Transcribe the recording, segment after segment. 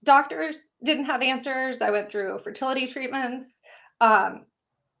doctors didn't have answers. I went through fertility treatments. Um,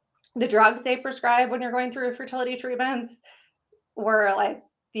 the drugs they prescribe when you're going through fertility treatments were like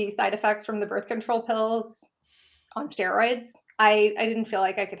the side effects from the birth control pills on steroids. I didn't feel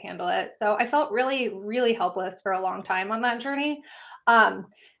like I could handle it. So I felt really, really helpless for a long time on that journey. Um,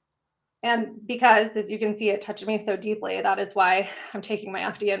 and because, as you can see, it touched me so deeply, that is why I'm taking my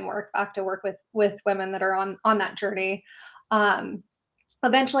FDN work back to work with women that are on that journey. Um,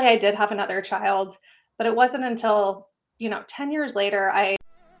 Eventually, I did have another child, but it wasn't until 10 years later I.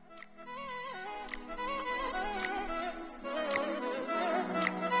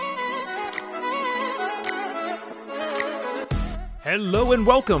 Hello and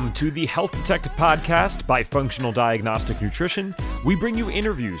welcome to the Health Detective Podcast by Functional Diagnostic Nutrition. We bring you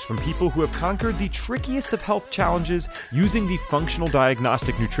interviews from people who have conquered the trickiest of health challenges using the functional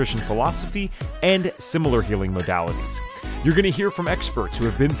diagnostic nutrition philosophy and similar healing modalities. You're going to hear from experts who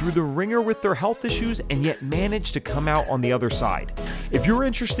have been through the ringer with their health issues and yet managed to come out on the other side. If you're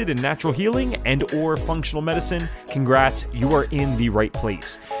interested in natural healing and or functional medicine, congrats, you are in the right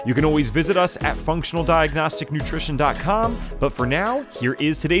place. You can always visit us at functionaldiagnosticnutrition.com, but for now, here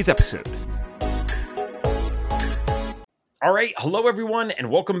is today's episode. All right, hello everyone, and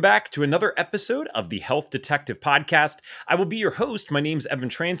welcome back to another episode of the Health Detective Podcast. I will be your host. My name's Evan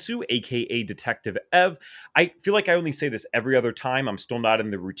Transu, aka Detective Ev. I feel like I only say this every other time. I'm still not in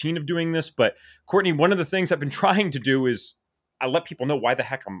the routine of doing this, but Courtney, one of the things I've been trying to do is I let people know why the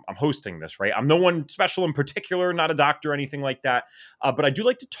heck I'm hosting this, right? I'm no one special in particular, not a doctor or anything like that, but I do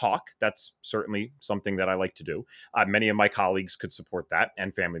like to talk. That's certainly something that I like to do. Many of my colleagues could support that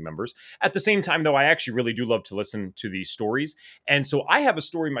and family members. At the same time, though, I actually really do love to listen to these stories. And so I have a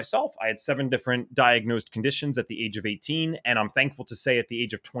story myself. I had 7 different diagnosed conditions at the age of 18, and I'm thankful to say at the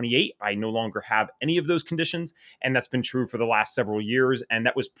age of 28, I no longer have any of those conditions, and that's been true for the last several years, and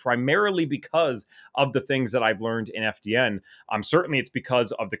that was primarily because of the things that I've learned in FDN. Certainly it's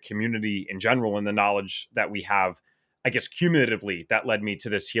because of the community in general and the knowledge that we have, I guess, cumulatively, that led me to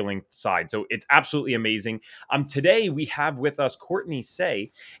this healing side. So it's absolutely amazing. Today we have with us Courtney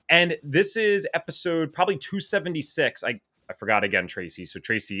Say, and this is episode probably 276. I forgot again, Tracy. So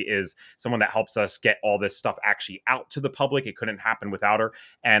Tracy is someone that helps us get all this stuff actually out to the public. It couldn't happen without her.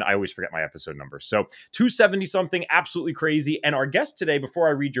 And I always forget my episode number. So 270 something, absolutely crazy. And our guest today, before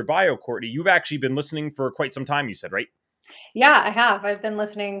I read your bio, Courtney, you've actually been listening for quite some time, you said, right? Yeah, I have. I've been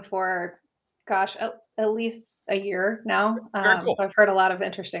listening for, gosh, at least a year now. Very cool. So I've heard a lot of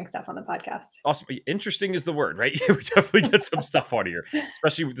interesting stuff on the podcast. Awesome. Interesting is the word, right? We definitely get some stuff out of here,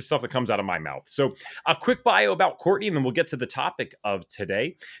 especially with the stuff that comes out of my mouth. So a quick bio about Courtney, and then we'll get to the topic of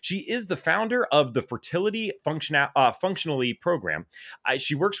today. She is the founder of the Fertility Functionally program.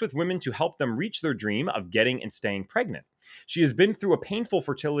 She works with women to help them reach their dream of getting and staying pregnant. She has been through a painful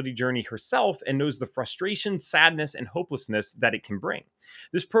fertility journey herself and knows the frustration, sadness, and hopelessness that it can bring.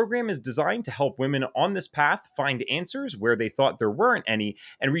 This program is designed to help women on this path find answers where they thought there weren't any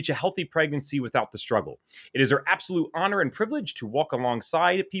and reach a healthy pregnancy without the struggle. It is her absolute honor and privilege to walk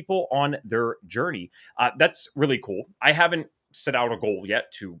alongside people on their journey. That's really cool. I haven't set out a goal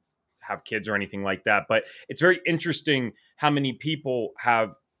yet to have kids or anything like that, but it's very interesting how many people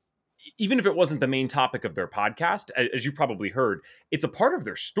have, even if it wasn't the main topic of their podcast, as you probably heard, it's a part of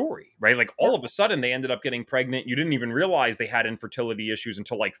their story, right? Like all of a sudden they ended up getting pregnant. You didn't even realize they had infertility issues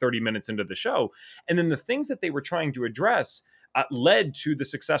until like 30 minutes into the show. And then the things that they were trying to address led to the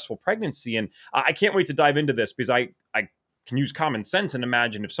successful pregnancy. And I can't wait to dive into this because I can use common sense and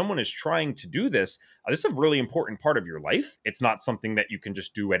imagine if someone is trying to do this, this is a really important part of your life. It's not something that you can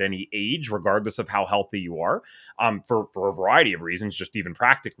just do at any age, regardless of how healthy you are, for a variety of reasons, just even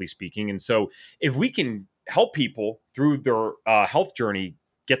practically speaking. And so if we can help people through their health journey,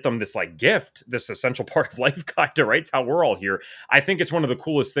 get them this like gift, this essential part of life, kind of, right? It's how we're all here. I think it's one of the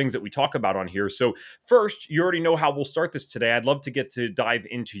coolest things that we talk about on here. So first, you already know how we'll start this today. I'd love to get to dive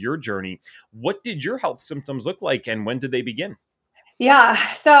into your journey. What did your health symptoms look like and when did they begin? Yeah,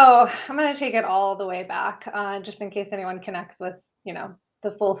 so I'm going to take it all the way back, just in case anyone connects with,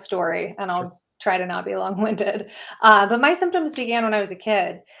 the full story, and Sure. I'll try to not be long-winded. But my symptoms began when I was a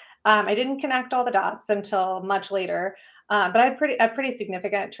kid. I didn't connect all the dots until much later, but I had a pretty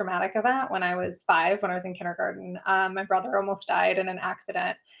significant traumatic event when I was 5, when I was in kindergarten. My brother almost died in an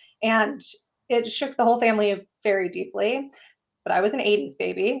accident, and it shook the whole family very deeply. But I was an 80s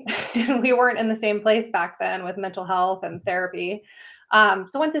baby, and we weren't in the same place back then with mental health and therapy.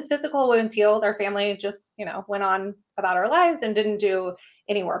 So once his physical wounds healed, our family just, went on about our lives and didn't do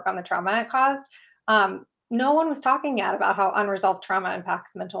any work on the trauma it caused. No one was talking yet about how unresolved trauma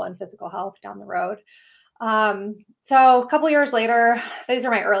impacts mental and physical health down the road. So a couple years later, these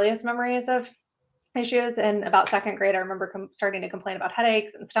are my earliest memories of issues. In about second grade, I remember starting to complain about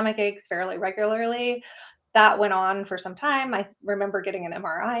headaches and stomach aches fairly regularly. That went on for some time. I remember getting an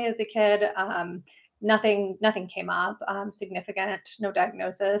MRI as a kid. Nothing came up significant, no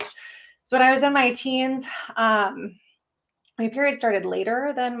diagnosis. So when I was in my teens, my period started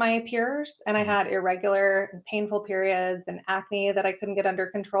later than my peers, and I Mhm. had irregular and painful periods and acne that I couldn't get under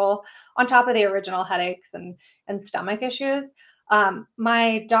control, on top of the original headaches and stomach issues.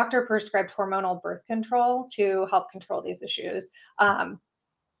 My doctor prescribed hormonal birth control to help control these issues.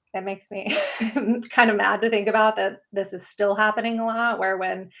 It makes me kind of mad to think about that this is still happening a lot, where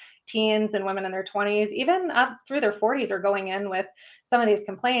when teens and women in their 20s, even up through their 40s, are going in with some of these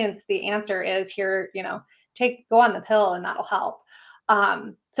complaints, the answer is here, go on the pill and that'll help.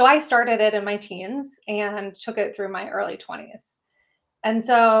 So I started it in my teens and took it through my early 20s. And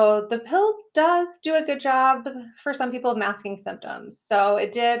so the pill does do a good job for some people of masking symptoms. So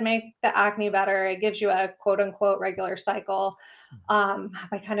it did make the acne better. It gives you a quote unquote regular cycle,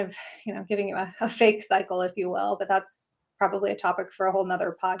 by kind of, giving you a fake cycle, if you will. But that's probably a topic for a whole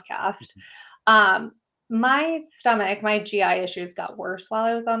nother podcast. Um, my stomach, my GI issues got worse while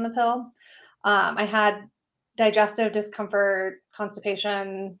I was on the pill. I had digestive discomfort,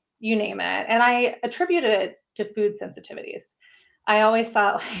 constipation, you name it. And I attributed it to food sensitivities. I always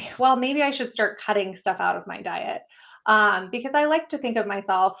thought, like, well, maybe I should start cutting stuff out of my diet. Because I like to think of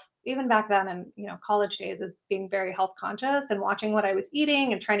myself, even back then in college days, as being very health conscious and watching what I was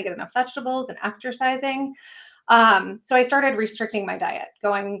eating and trying to get enough vegetables and exercising. So I started restricting my diet,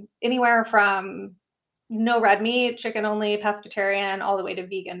 going anywhere from no red meat, chicken only, pescatarian, all the way to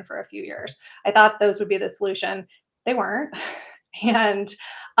vegan for a few years. I thought those would be the solution. They weren't. And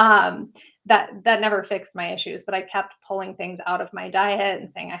that never fixed my issues, but I kept pulling things out of my diet and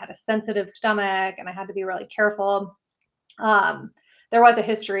saying I had a sensitive stomach and I had to be really careful. Um, there was a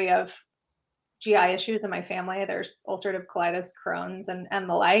history of GI issues in my family. There's ulcerative colitis, Crohn's, and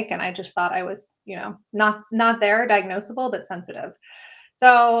the like. And I just thought I was, not there, diagnosable, but sensitive.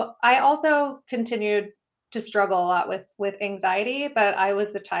 So I also continued to struggle a lot with anxiety, but I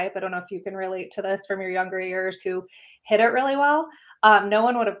was the type, I don't know if you can relate to this from your younger years, who hit it really well. No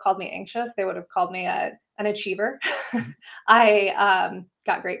one would have called me anxious. They would have called me an achiever. Mhm. I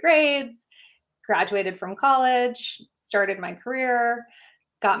got great grades, graduated from college, started my career,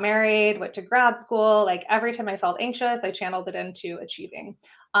 got married, went to grad school. Like every time I felt anxious, I channeled it into achieving.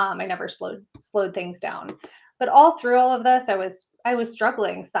 I never slowed things down. But all through all of this, I was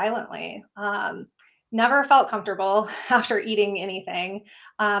struggling silently. Never felt comfortable after eating anything,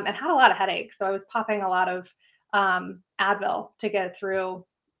 and had a lot of headaches. So I was popping a lot of Advil to get through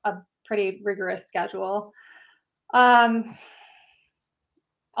a pretty rigorous schedule. Um,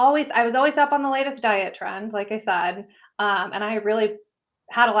 I was always up on the latest diet trend, like I said, and I really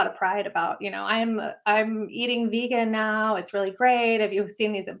had a lot of pride about, I'm eating vegan now. It's really great. Have you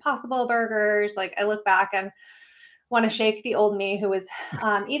seen these Impossible burgers? Like I look back and want to shake the old me who was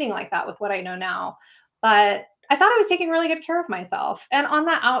eating like that with what I know now. But I thought I was taking really good care of myself. And on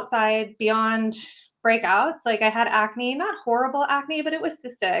the outside, beyond breakouts, like I had acne, not horrible acne, but it was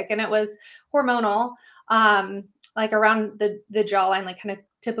cystic and it was hormonal, like around the jawline, like kind of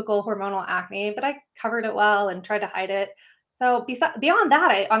typical hormonal acne. But I covered it well and tried to hide it. So beyond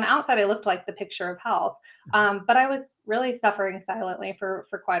that, on the outside, I looked like the picture of health, but I was really suffering silently for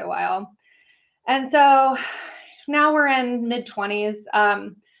quite a while. And so now we're in mid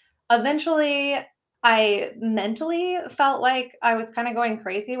 20s. Eventually, I mentally felt like I was kind of going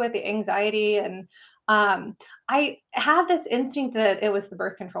crazy with the anxiety. And I had this instinct that it was the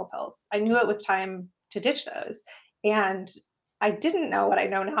birth control pills. I knew it was time to ditch those. And I didn't know what I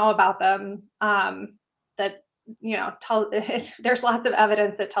know now about them. That there's lots of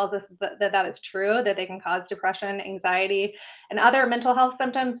evidence that tells us that is true, that they can cause depression, anxiety, and other mental health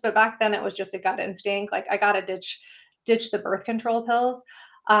symptoms. But back then it was just a gut instinct. Like I gotta ditch the birth control pills.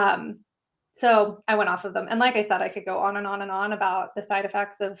 Um, so I went off of them. And like I said, I could go on and on and on about the side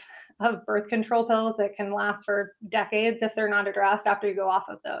effects of birth control pills that can last for decades if they're not addressed after you go off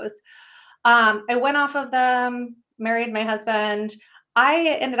of those. I went off of them, married my husband.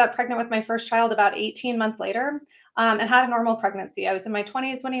 I ended up pregnant with my first child about 18 months later, and had a normal pregnancy. I was in my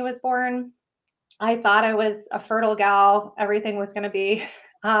 20s when he was born. I thought I was a fertile gal. Everything was going to be,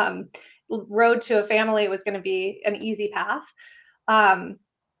 um, road to a family was going to be an easy path. Um,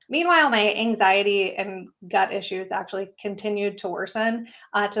 Meanwhile, my anxiety and gut issues actually continued to worsen,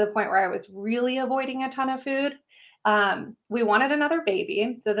 to the point where I was really avoiding a ton of food. We wanted another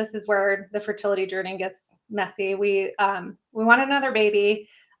baby, so this is where the fertility journey gets messy. We wanted another baby.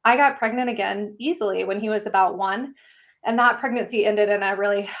 I got pregnant again easily when he was about 1, and that pregnancy ended in a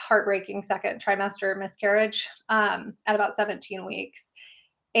really heartbreaking second trimester miscarriage, at about 17 weeks.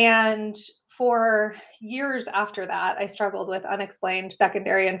 And for years after that, I struggled with unexplained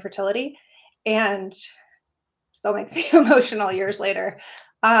secondary infertility, and still makes me emotional years later.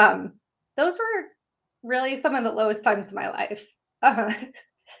 Um, those were really some of the lowest times of my life. Uh,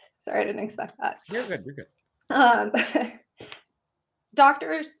 sorry, I didn't expect that. You're good. You're good. Um,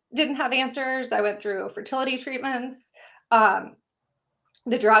 doctors didn't have answers. I went through fertility treatments. Um,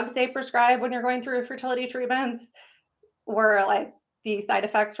 the drugs they prescribe when you're going through fertility treatments were like the side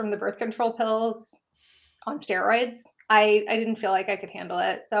effects from the birth control pills on steroids. I didn't feel like I could handle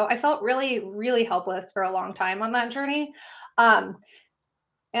it. So I felt really, really helpless for a long time on that journey. Um,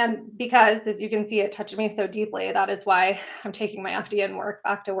 and because, as you can see, it touched me so deeply, that is why I'm taking my FDN work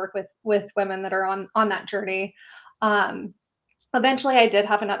back to work with women that are on that journey. Um, Eventually I did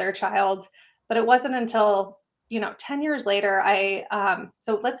have another child, but it wasn't until 10 years later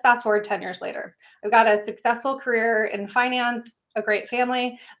so let's fast forward 10 years later. I've got a successful career in finance, a great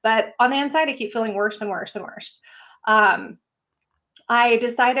family, but on the inside I keep feeling worse and worse and worse. I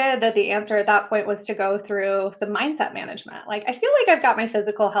decided that the answer at that point was to go through some mindset management. Like, I feel like I've got my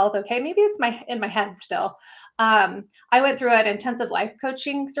physical health okay. Maybe it's in my head still. I went through an intensive life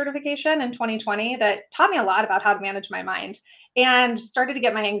coaching certification in 2020 that taught me a lot about how to manage my mind and started to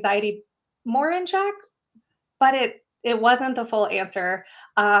get my anxiety more in check, but it wasn't the full answer.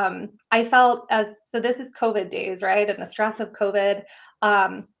 I felt this is COVID days, right? And the stress of COVID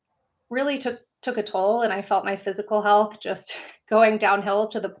really took a toll, and I felt my physical health just going downhill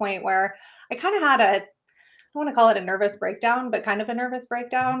to the point where I kind of had I don't want to call it a nervous breakdown, but kind of a nervous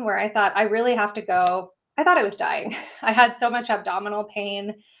breakdown where I thought I really have to go. I thought I was dying. I had so much abdominal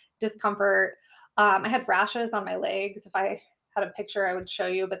pain, discomfort. I had rashes on my legs. If I had a picture, I would show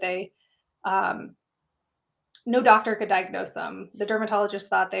you, but um, no doctor could diagnose them. The dermatologist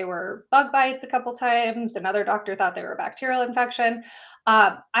thought they were bug bites a couple times. Another doctor thought they were a bacterial infection.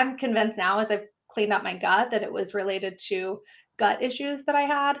 I'm convinced now, as I've cleaned up my gut, that it was related to gut issues that I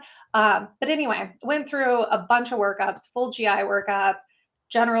had. But anyway, went through a bunch of workups, full GI workup,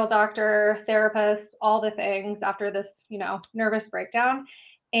 general doctor, therapist, all the things after this, nervous breakdown.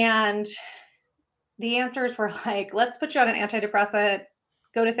 And the answers were like, let's put you on an antidepressant,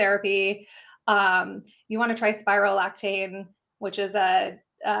 go to therapy. You want to try spirolactane, which is a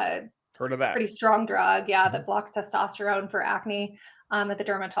Heard of that? pretty strong drug, yeah, Mhm. that blocks testosterone for acne, at the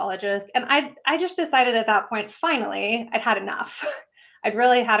dermatologist. And I just decided at that point, finally, I'd had enough. I'd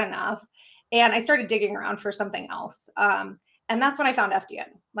really had enough. And I started digging around for something else. And that's when I found FDN.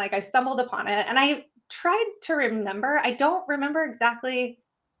 Like, I stumbled upon it and I tried to remember. I don't remember exactly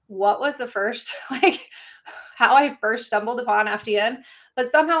what was the first, like, how I first stumbled upon FDN,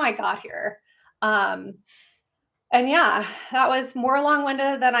 but somehow I got here. Um, and yeah, that was more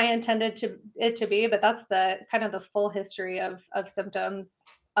long-winded than I intended it to be, but that's the kind of the full history of symptoms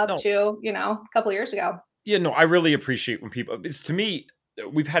up No, to, a couple years ago. yeah, no, I really appreciate when people, it's to me,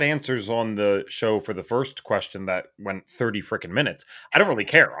 we've had answers on the show for the first question that went 30 freaking minutes. I don't really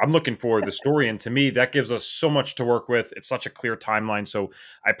care. I'm looking for the story. And to me, that gives us so much to work with. It's such a clear timeline. So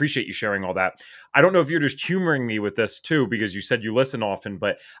I appreciate you sharing all that. I don't know if you're just humoring me with this too, because you said you listen often,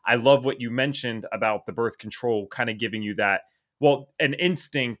 but I love what you mentioned about the birth control kind of giving you that. Well, an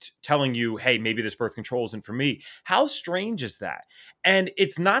instinct telling you, hey, maybe this birth control isn't for me. How strange is that? And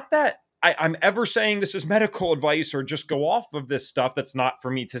it's not that I'm ever saying this is medical advice or just go off of this stuff. That's not for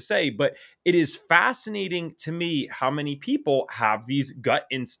me to say, but it is fascinating to me how many people have these gut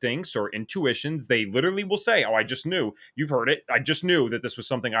instincts or intuitions. They literally will say, oh, I just knew. You've heard it. I just knew that this was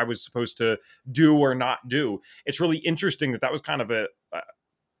something I was supposed to do or not do. It's really interesting that that was kind of a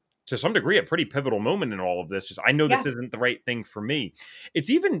to some degree a pretty pivotal moment in all of this. Just I know this Yeah. isn't the right thing for me. It's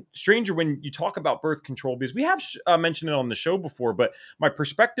even stranger when you talk about birth control because we have mentioned it on the show before, but my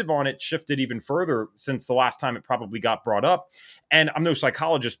perspective on it shifted even further since the last time it probably got brought up. And I'm no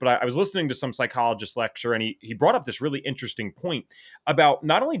psychologist, but I was listening to some psychologist lecture, and he brought up this really interesting point about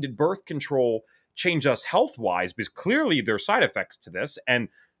not only did birth control change us health wise, because clearly there are side effects to this, and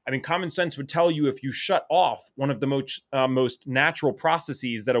I mean, common sense would tell you if you shut off one of the most natural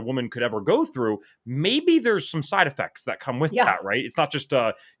processes that a woman could ever go through, maybe there's some side effects that come with Yeah. that, right? It's not just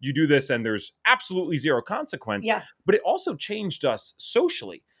you do this and there's absolutely zero consequence, Yeah. but it also changed us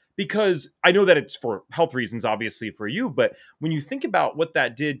socially because I know that it's for health reasons, obviously for you, but when you think about what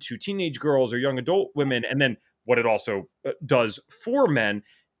that did to teenage girls or young adult women, and then what it also does for men,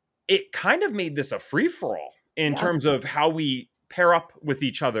 it kind of made this a free for all in Yeah. terms of how we pair up with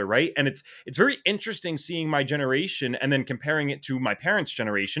each other, right? And it's very interesting seeing my generation and then comparing it to my parents'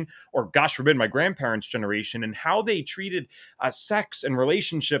 generation, or gosh forbid, my grandparents' generation, and how they treated sex and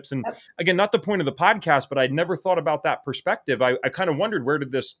relationships. And Yep. again, not the point of the podcast, but I'd never thought about that perspective. I kind of wondered, where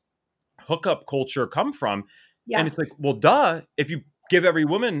did this hookup culture come from? And Yeah. it's like, well, duh, if you give every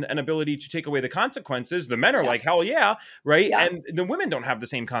woman an ability to take away the consequences, the men are Yeah. like, hell yeah, right? Yeah. And the women don't have the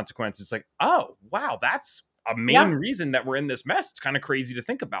same consequences. It's like, oh, wow, that's a main Yeah. reason that we're in this mess. It's kind of crazy to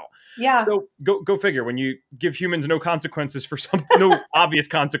think about. Yeah. So go figure. When you give humans no consequences for something, no obvious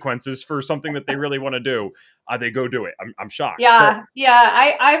consequences for something that they really want to do, they go do it. I'm shocked, but Yeah,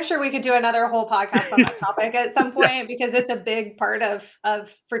 yeah, I'm sure we could do another whole podcast on that topic at some yeah, point because it's a big part of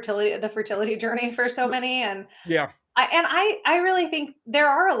fertility, the fertility journey for so many. And yeah, I really think there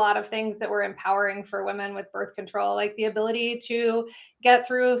are a lot of things that were empowering for women with birth control, like the ability to get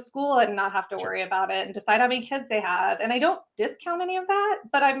through school and not have to sure, worry about it and decide how many kids they have. And I don't discount any of that,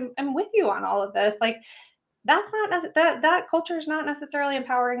 but I'm with you on all of this. Like that's not that culture is not necessarily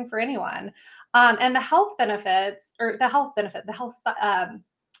empowering for anyone. And the health benefits, or the health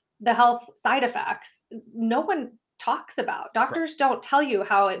side effects, no one talks about. correct, Doctors don't tell you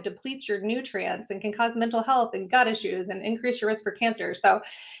how it depletes your nutrients and can cause mental health and gut issues and increase your risk for cancer. So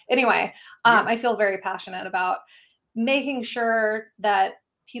anyway, yeah. I feel very passionate about making sure that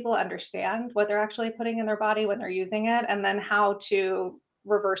people understand what they're actually putting in their body when they're using it, and then how to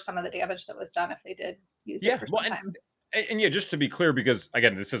reverse some of the damage that was done if they did use it Yeah, for well, some time. and yeah, just to be clear, because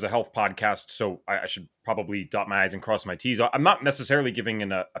again, this is a health podcast, so I should probably dot my i's and cross my t's. I'm not necessarily giving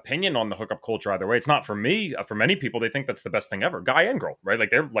an opinion on the hookup culture either way. It's not for me. For many people, they think that's the best thing ever, guy and girl, right? Like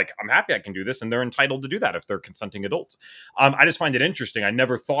they're like, I'm happy I can do this, and they're entitled to do that if they're consenting adults. I just find it interesting. I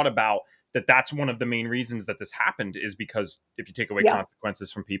never thought about that. That's one of the main reasons that this happened, is because if you take away Yeah,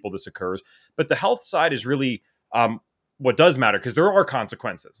 consequences from people, this occurs. But the health side is really what does matter, because there are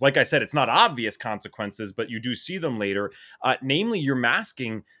consequences. Like I said, it's not obvious consequences, but you do see them later. Namely, you're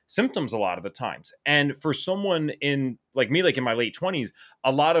masking symptoms a lot of the times. And for someone in like me, like in my late 20s,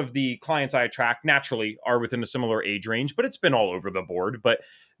 a lot of the clients I attract naturally are within a similar age range, but it's been all over the board. But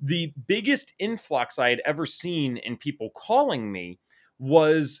the biggest influx I had ever seen in people calling me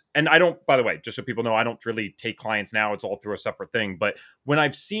was, and I don't, by the way, just so people know, I don't really take clients now. It's all through a separate thing. But when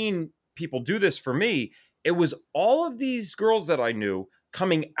I've seen people do this for me, it was all of these girls that I knew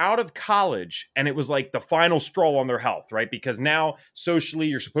coming out of college, and it was like the final straw on their health, right? Because now socially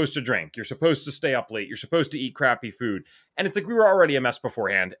you're supposed to drink, you're supposed to stay up late, you're supposed to eat crappy food. And it's like, we were already a mess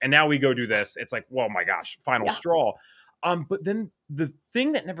beforehand, and now we go do this. It's like, well, my gosh, final yeah, straw. But then the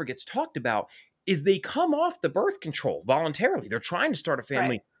thing that never gets talked about is they come off the birth control voluntarily. They're trying to start a right.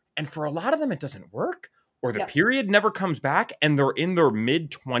 family, and for a lot of them it doesn't work, or the Yep. period never comes back, and they're in their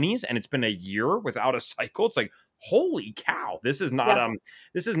mid 20s and it's been a year without a cycle. It's like, holy cow, Yeah. this is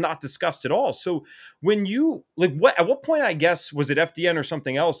not discussed at all. So when you like, what at what point, I guess, was it FDN or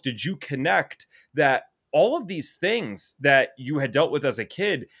something else, did you connect that all of these things that you had dealt with as a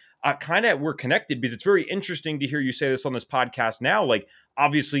kid kind of were connected? Because it's very interesting to hear you say this on this podcast now. Like,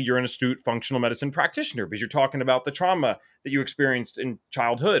 obviously you're an astute functional medicine practitioner because you're talking about the trauma that you experienced in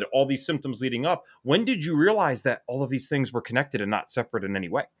childhood, all these symptoms leading up. When did you realize that all of these things were connected and not separate in any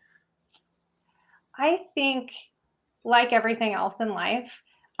way? I think, like everything else in life,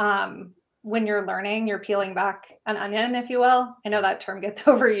 when you're learning, you're peeling back an onion, if you will. I know that term gets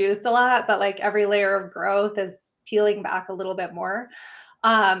overused a lot, but like every layer of growth is peeling back a little bit more.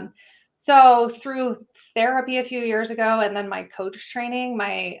 Um, so through therapy a few years ago, and then my coach training,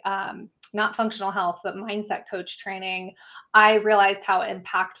 my not functional health, but mindset coach training, I realized how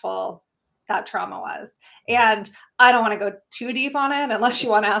impactful that trauma was. And I don't want to go too deep on it unless you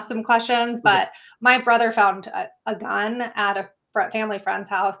want to ask some questions, Okay. but my brother found a gun at a family friend's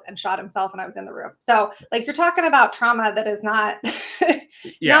house and shot himself, and I was in the room. So like you're talking about trauma that is not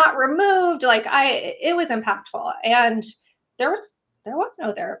Yeah. not removed. Like it was impactful, and there was there was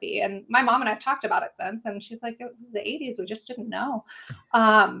no therapy. And my mom and I've talked about it since, and she's like, it was the 80s, we just didn't know.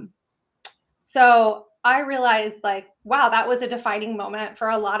 um so I realized, like, wow, that was a defining moment for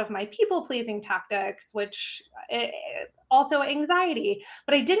a lot of my people pleasing tactics, which also anxiety.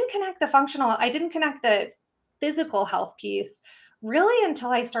 But I didn't connect the physical health piece really until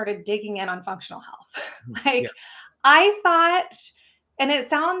I started digging in on functional health. Yeah. Like, I thought, and it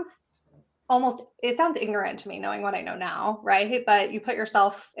sounds ignorant to me knowing what I know now, right? But you put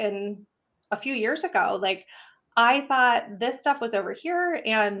yourself in a few years ago, like I thought this stuff was over here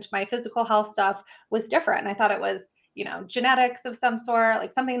and my physical health stuff was different. And I thought it was, genetics of some sort,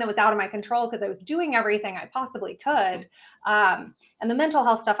 like something that was out of my control because I was doing everything I possibly could. And the mental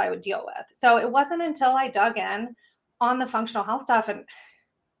health stuff I would deal with. So it wasn't until I dug in on the functional health stuff. And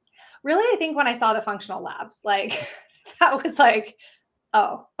really, I think when I saw the functional labs, like that was like,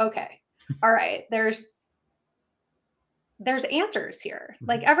 oh, okay. All right. There's answers here.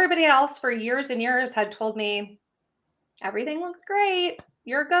 Like everybody else for years and years had told me everything looks great.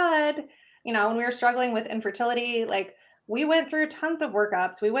 You're good. When we were struggling with infertility, like we went through tons of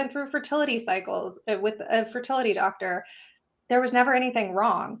workups. We went through fertility cycles with a fertility doctor. There was never anything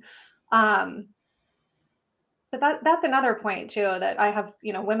wrong. Um, but that's another point too, that I have,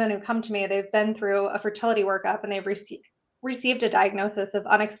 women who come to me, they've been through a fertility workup and they've received a diagnosis of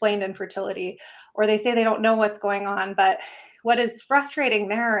unexplained infertility, or they say they don't know what's going on. But what is frustrating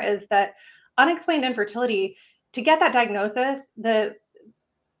there is that unexplained infertility, to get that diagnosis, the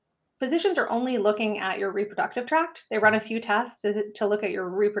physicians are only looking at your reproductive tract. They run a few tests to look at your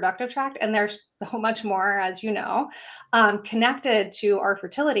reproductive tract, and there's so much more, as you know, connected to our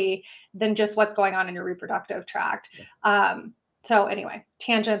fertility than just what's going on in your reproductive tract. So anyway,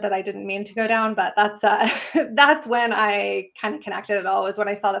 tangent that I didn't mean to go down, but that's when I kind of connected it all, was when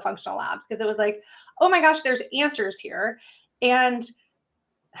I saw the functional labs, because it was like, oh my gosh, there's answers here. And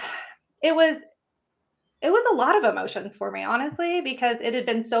it was a lot of emotions for me, honestly, because it had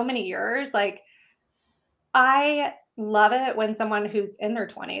been so many years. Like, I love it when someone who's in their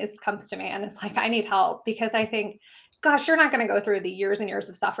 20s comes to me and is like, I need help, because I think, gosh, you're not going to go through the years and years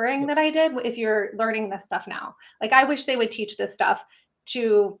of suffering that I did if you're learning this stuff now. Like, I wish they would teach this stuff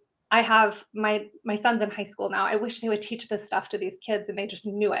to, I have my son's in high school now. I wish they would teach this stuff to these kids and they just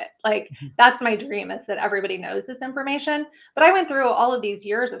knew it. Like, that's my dream, is that everybody knows this information. But I went through all of these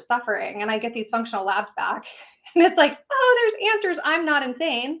years of suffering and I get these functional labs back and it's like, oh, there's answers. I'm not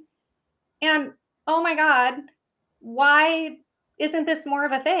insane. And oh my God, why isn't this more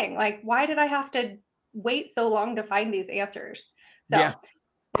of a thing? Like, why did I have to wait so long to find these answers? Yeah.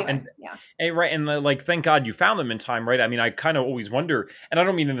 So anyway, And yeah. right, and like, thank God you found them in time, right? I mean, I kind of always wonder, and I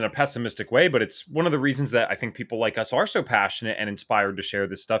don't mean it in a pessimistic way, but it's one of the reasons that I think people like us are so passionate and inspired to share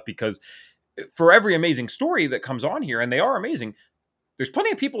this stuff, because for every amazing story that comes on here, and they are amazing, there's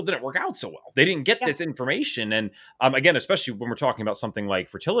plenty of people that didn't work out so well. They didn't get Yeah. this information. And again, especially when we're talking about something like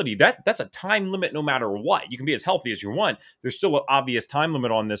fertility, that's a time limit no matter what. You can be as healthy as you want. There's still an obvious time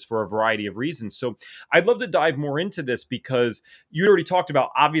limit on this for a variety of reasons. So I'd love to dive more into this, because you already talked about,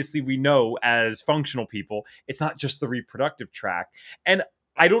 obviously, we know as functional people, it's not just the reproductive tract. And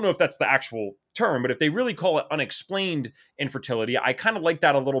I don't know if that's the actual term, but if they really call it unexplained infertility, I kind of like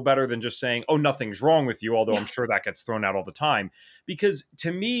that a little better than just saying, oh, nothing's wrong with you, although I'm sure that gets thrown out all the time. Because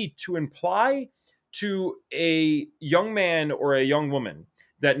to me, to imply to a young man or a young woman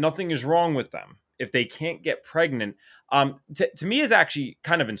that nothing is wrong with them if they can't get pregnant, to me is actually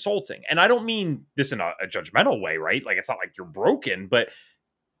kind of insulting. And I don't mean this in a judgmental way, right? Like, it's not like you're broken, but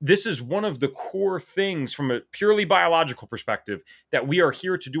this is one of the core things from a purely biological perspective that we are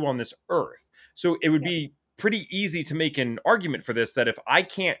here to do on this earth. So it would Yeah. be pretty easy to make an argument for this, that if I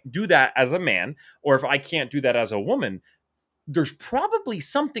can't do that as a man, or if I can't do that as a woman, there's probably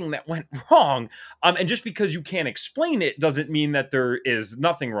something that went wrong. And just because you can't explain it doesn't mean that there is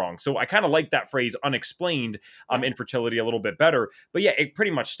nothing wrong. So I kind of like that phrase, unexplained Yeah. infertility, a little bit better. But yeah, it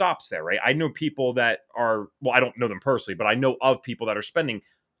pretty much stops there, right? I know people that are, well, I don't know them personally, but I know of people that are spending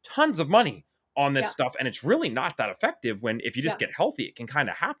tons of money on this Yeah. stuff, and it's really not that effective. When if you just Yeah. get healthy, it can kind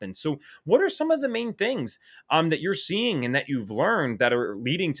of happen. So what are some of the main things that you're seeing and that you've learned that are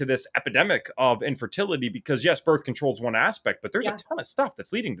leading to this epidemic of infertility? Because yes, birth control is one aspect, but there's a Yeah. ton of stuff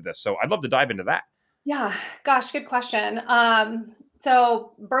that's leading to this. So I'd love to dive into that. Yeah. Gosh, good question.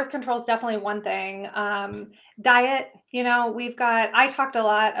 So birth control is definitely one thing. Diet, I talked a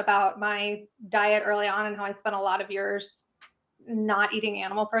lot about my diet early on and how I spent a lot of years not eating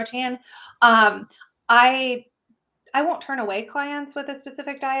animal protein. Um, I I won't turn away clients with a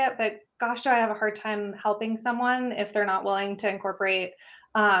specific diet, but gosh, do I have a hard time helping someone if they're not willing to incorporate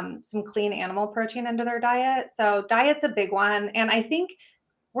some clean animal protein into their diet. So diet's a big one, and I think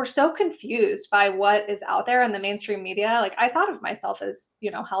we're so confused by what is out there in the mainstream media. Like, I thought of myself as,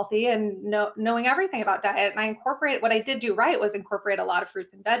 healthy and knowing everything about diet, and I incorporate what I did do right was incorporate a lot of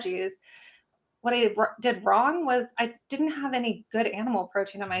fruits and veggies. What I did wrong was I didn't have any good animal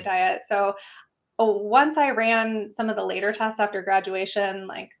protein in my diet. So once I ran some of the later tests after graduation,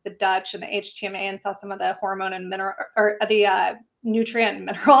 like the Dutch and the HTMA, and saw some of the hormone and mineral, or the nutrient and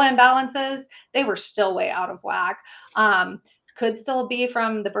mineral imbalances, they were still way out of whack. Could still be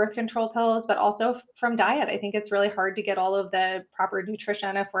from the birth control pills, but also from diet. I think it's really hard to get all of the proper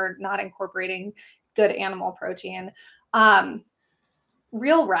nutrition if we're not incorporating good animal protein. Um,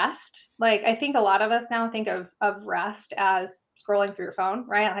 real rest. Like I think a lot of us now think of rest as scrolling through your phone,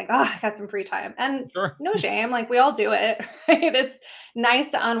 right? Like, oh, I got some free time. And Sure. no shame, like we all do it, right? It's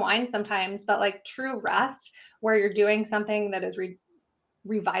nice to unwind sometimes, but like true rest where you're doing something that is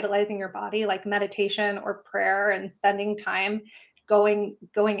revitalizing your body, like meditation or prayer and spending time going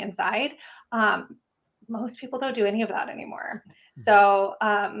inside. Most people don't do any of that anymore. So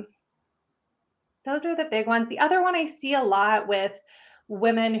those are the big ones. The other one I see a lot with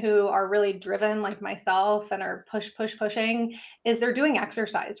women who are really driven like myself and are pushing is they're doing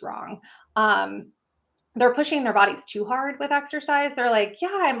exercise wrong. Um, they're pushing their bodies too hard with exercise. They're like,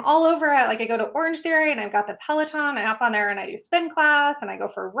 yeah, I'm all over it. Like I go to Orange Theory and I've got the Peloton, I hop on there and I do spin class and I go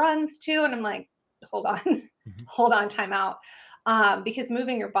for runs too. And I'm like, hold on, Mhm. hold on, time out. Because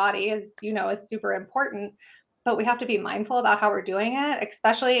moving your body is super important, but we have to be mindful about how we're doing it,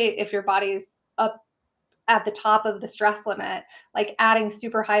 especially if your body's up at the top of the stress limit. Like adding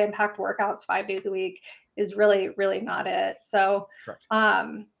super high impact workouts 5 days a week is really, really not it. So Correct.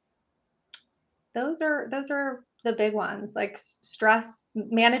 um, those are the big ones, like stress,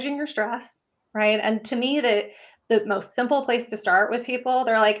 managing your stress, right? And to me, the most simple place to start with people,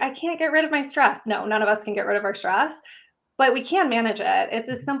 they're like, I can't get rid of my stress. No, none of us can get rid of our stress, but we can manage it. It's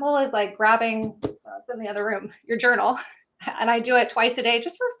as Mhm. simple as like grabbing, it's in the other room, your journal. And I do it twice a day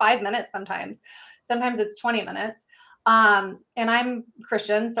just for 5 minutes sometimes. Sometimes it's 20 minutes. And I'm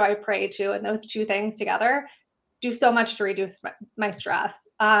Christian, so I pray too. And those two things together do so much to reduce my stress.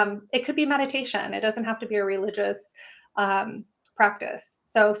 It could be meditation. It doesn't have to be a religious practice.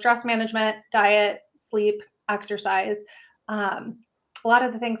 So stress management, diet, sleep, exercise, um, a lot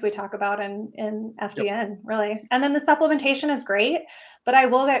of the things we talk about in Yep. FDN, really. And then the supplementation is great, but I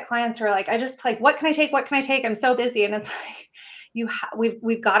will get clients who are like, I just like, what can I take? What can I take? I'm so busy, and it's like,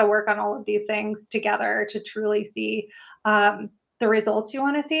 we've got to work on all of these things together to truly see the results you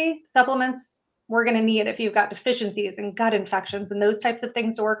want to see. Supplements we're going to need if you've got deficiencies and gut infections and those types of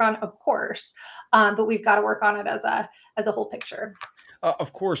things to work on, of course. But we've got to work on it as a whole picture.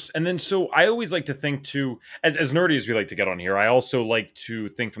 Of course. And then, so I always like to think too, as nerdy as we like to get on here, I also like to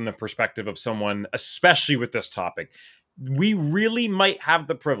think from the perspective of someone, especially with this topic. We really might have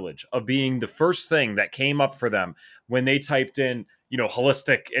the privilege of being the first thing that came up for them when they typed in,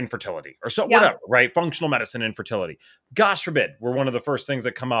 holistic infertility or so, Yeah. whatever, right? Functional medicine infertility. Gosh forbid, we're one of the first things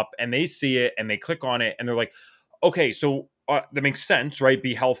that come up and they see it and they click on it and they're like, okay, so that makes sense, right?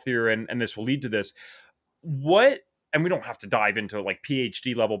 Be healthier and this will lead to this. What, and we don't have to dive into like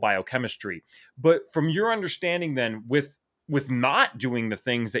PhD level biochemistry, but from your understanding then, with not doing the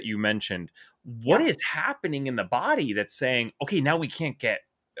things that you mentioned, what Yeah. is happening in the body that's saying, okay, now we can't get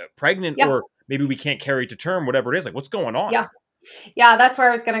pregnant, Yeah. or maybe we can't carry to term, whatever it is, like what's going on? Yeah. Yeah. That's where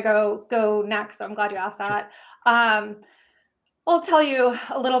I was going to go next. So I'm glad you asked Sure. that. Um, I'll tell you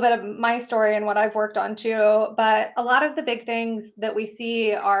a little bit of my story and what I've worked on too. But a lot of the big things that we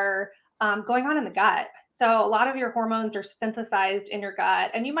see are going on in the gut. So a lot of your hormones are synthesized in your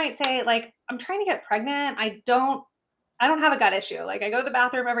gut, and you might say, like, I'm trying to get pregnant. I don't have a gut issue. Like I go to the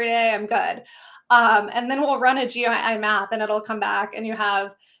bathroom every day, I'm good. And then we'll run a GI map, and it'll come back, and you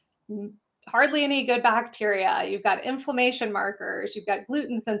have hardly any good bacteria. You've got inflammation markers, you've got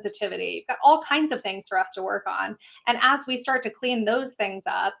gluten sensitivity, you've got all kinds of things for us to work on. And as we start to clean those things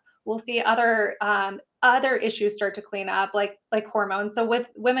up, we'll see other issues start to clean up, like hormones. So with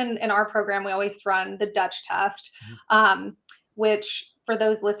women in our program, we always run the Dutch test, Mhm. which for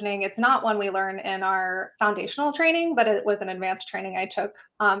those listening, it's not one we learn in our foundational training, but it was an advanced training I took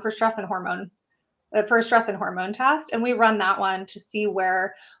for stress and hormone for a stress and hormone test, and we run that one to see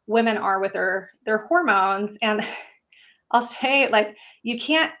where women are with their hormones. And I'll say, like, you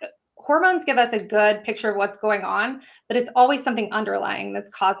can't hormones give us a good picture of what's going on, but it's always something underlying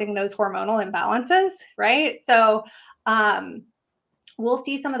that's causing those hormonal imbalances, right? So we'll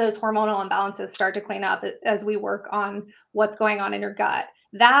see some of those hormonal imbalances start to clean up as we work on what's going on in your gut.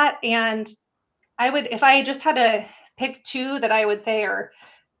 That, and I would, if I just had to pick two that I would say are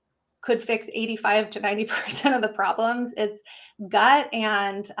could fix 85 to 90% of the problems. It's gut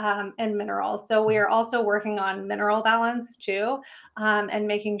and minerals. So we Mhm. are also working on mineral balance too, and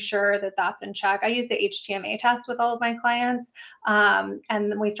making sure that that's in check. I use the HTMA test with all of my clients, and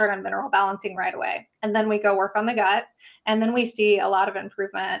then we start on mineral balancing right away. And then we go work on the gut, and then we see a lot of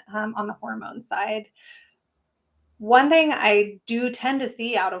improvement on the hormone side. One thing I do tend to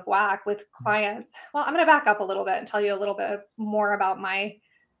see out of whack with clients, well, I'm going to back up a little bit and tell you a little bit more about my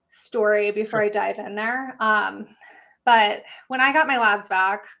story before Sure. I dive in there. But when I got my labs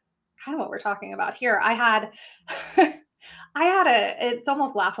back, kind of what we're talking about here, I had It's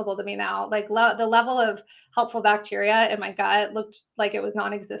almost laughable to me now. Like the level of helpful bacteria in my gut looked like it was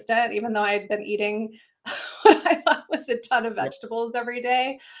non-existent, even though I had been eating what I thought was a ton of Yep. vegetables every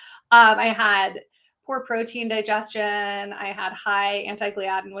day. I had poor protein digestion. I had high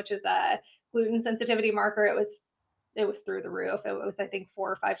anti-gliadin, which is a gluten sensitivity marker. It was through the roof. It was, I think,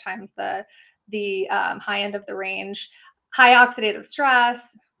 4 or 5 times the high end of the range. High oxidative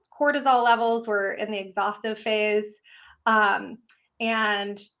stress. Cortisol levels were in the exhaustive phase. Um,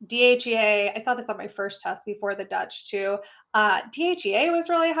 and DHEA, I saw this on my first test before the Dutch too. DHEA was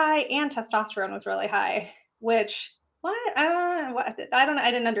really high and testosterone was really high, which what? I don't know.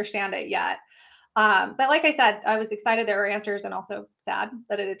 I didn't understand it yet. But like I said, I was excited there were answers and also sad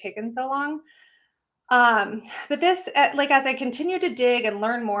that it had taken so long. But this, like, as I continued to dig and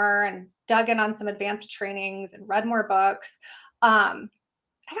learn more and dug in on some advanced trainings and read more books, um,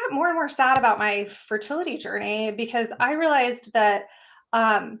 I got more and more sad about my fertility journey because I realized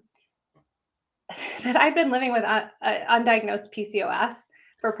um, that I'd been living with undiagnosed PCOS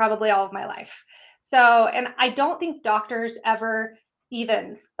for probably all of my life. So, and I don't think doctors ever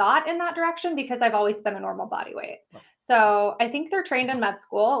even thought in that direction because I've always been a normal body weight. So, I think they're trained in med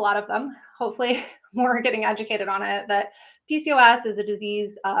school, a lot of them. Hopefully, more are getting educated on it that PCOS is a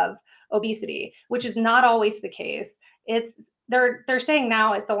disease of obesity, which is not always the case. They're saying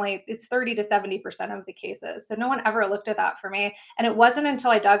now it's 30 to 70% of the cases. So no one ever looked at that for me. And it wasn't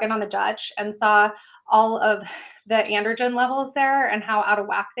until I dug in on the Dutch and saw all of the androgen levels there and how out of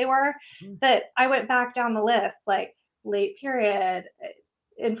whack they were that I went back down the list, like late period,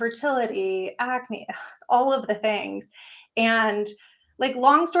 infertility, acne, all of the things. And like,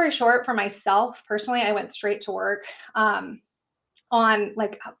 long story short, for myself personally, I went straight to work. On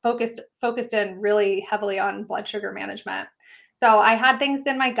like focused in really heavily on blood sugar management. So I had things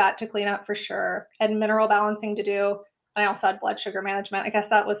in my gut to clean up for sure, and mineral balancing to do. I also had blood sugar management. I guess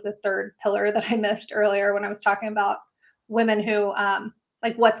that was the third pillar that I missed earlier when I was talking about women who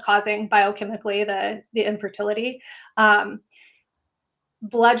like what's causing biochemically the infertility.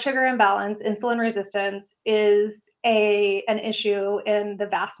 Blood sugar imbalance, insulin resistance is an issue in the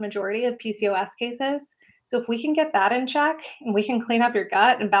vast majority of PCOS cases. So if we can get that in check and we can clean up your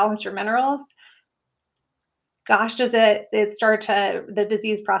gut and balance your minerals, gosh, does it start to the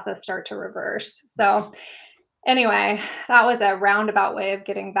disease process start to reverse. So anyway, that was a roundabout way of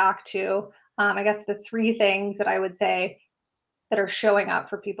getting back to I guess the three things that I would say that are showing up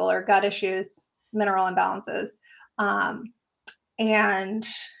for people are gut issues, mineral imbalances, um, and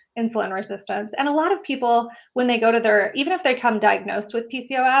insulin resistance. And a lot of people, when they go to even if they come diagnosed with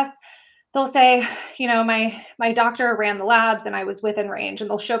PCOS, they'll say, my doctor ran the labs and I was within range, and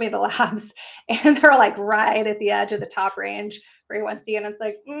they'll show me the labs and they're like right at the edge of the top range for A1C. And it's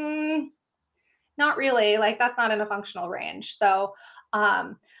like, not really, like that's not in a functional range. So,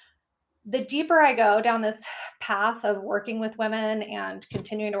 the deeper I go down this path of working with women and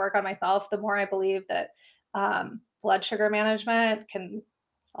continuing to work on myself, the more I believe that blood sugar management can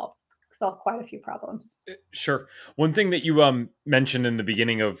solve solve quite a few problems. Sure. One thing that you mentioned in the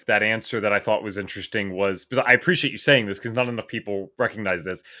beginning of that answer that I thought was interesting was, because I appreciate you saying this because not enough people recognize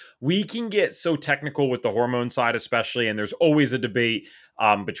this. We can get so technical with the hormone side, especially, and there's always a debate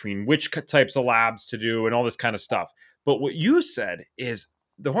between which types of labs to do and all this kind of stuff. But what you said is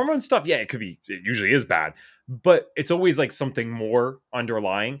the hormone stuff. Yeah, it usually is bad, but it's always like something more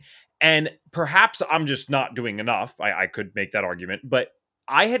underlying. And perhaps I'm just not doing enough. I could make that argument, but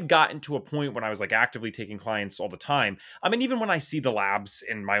I had gotten to a point when I was like actively taking clients all the time. I mean, even when I see the labs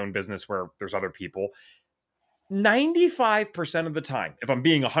in my own business where there's other people, 95% of the time, if I'm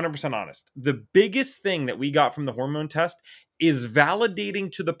being 100% honest, the biggest thing that we got from the hormone test is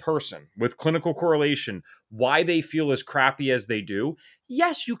validating to the person with clinical correlation why they feel as crappy as they do.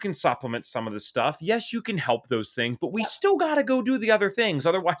 Yes, you can supplement some of the stuff. Yes, you can help those things, but we Yep. still got to go do the other things.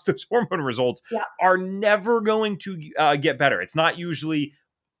 Otherwise, those hormone results Yeah. are never going to get better. It's not usually,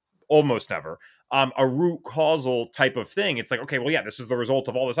 almost never, a root causal type of thing. It's like, okay, well, yeah, this is the result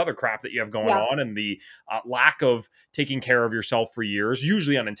of all this other crap that you have going Yeah. on and the lack of taking care of yourself for years,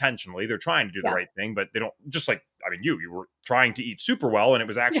 usually unintentionally. They're trying to do the Yeah. right thing, but they don't, just like, I mean, you were trying to eat super well and it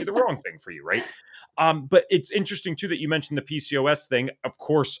was actually the wrong thing for you, right? But it's interesting too that you mentioned the PCOS thing. Of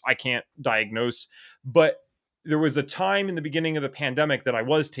course, I can't diagnose, but there was a time in the beginning of the pandemic that I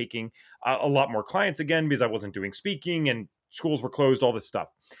was taking a lot more clients again because I wasn't doing speaking and schools were closed, all this stuff.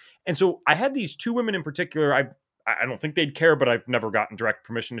 And so I had these two women in particular. I don't think they'd care, but I've never gotten direct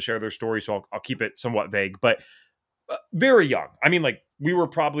permission to share their story, so I'll keep it somewhat vague. But Very young. I mean, like, we were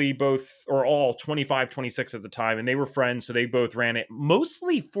probably both or all 25, 26 at the time, and they were friends. So they both ran it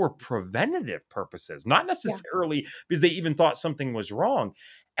mostly for preventative purposes, not Yeah. necessarily because they even thought something was wrong.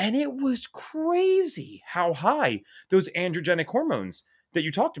 And it was crazy how high those androgenic hormones that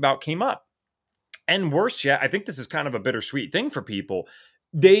you talked about came up. And worse yet, I think this is kind of a bittersweet thing for people.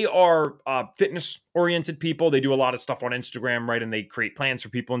 They are fitness oriented people. They do a lot of stuff on Instagram, right? And they create plans for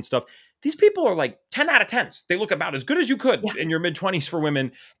people and stuff. These people are like 10 out of 10s. They look about as good as you could Yeah. in your mid 20s for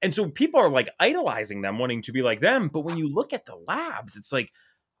women. And so people are like idolizing them, wanting to be like them. But when you look at the labs, it's like,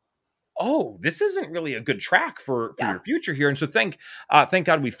 oh, this isn't really a good track for Yeah. your future here. And so thank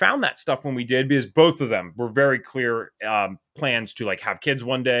God we found that stuff when we did, because both of them were very clear plans to like have kids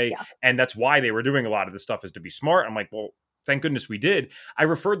one day, Yeah. and that's why they were doing a lot of this stuff, is to be smart. I'm like, well, thank goodness we did. I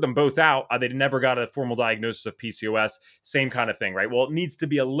referred them both out. They never got a formal diagnosis of PCOS. Same kind of thing, right? Well, it needs to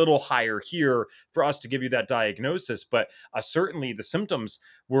be a little higher here for us to give you that diagnosis, but certainly the symptoms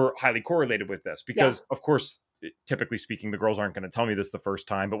were highly correlated with this Yeah. because, of course, typically speaking, the girls aren't going to tell me this the first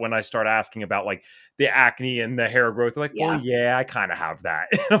time, but when I start asking about like the acne and the hair growth, they're like, well, Yeah. yeah, I kind of have that.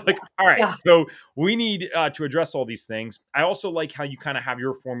 And I'm like, Yeah. all right, Yeah. so we need to address all these things. I also like how you kind of have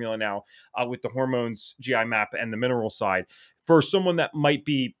your formula now with the hormones, GI map, and the mineral side for someone that might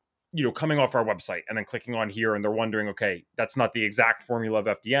be, coming off our website and then clicking on here and they're wondering, okay, that's not the exact formula of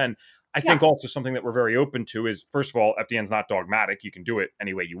FDN. I think Yeah. also something that we're very open to is, first of all, FDN is not dogmatic. You can do it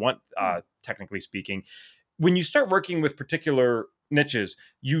any way you want, technically speaking. When you start working with particular niches,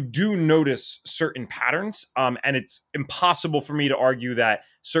 you do notice certain patterns. And it's impossible for me to argue that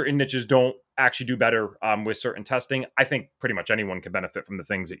certain niches don't actually do better with certain testing. I think pretty much anyone can benefit from the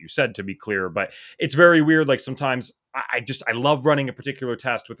things that you said, to be clear, but it's very weird. Like sometimes I love running a particular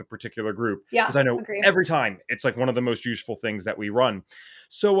test with a particular group because Yeah. I know Agree. every time it's like one of the most useful things that we run.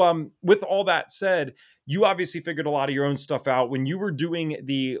 So with all that said, you obviously figured a lot of your own stuff out when you were doing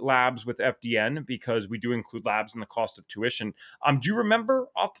the labs with FDN, because we do include labs in the cost of tuition. Do you remember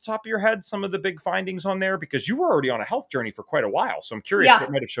off the top of your head some of the big findings on there? Because you were already on a health journey for quite a while. So I'm curious Yeah.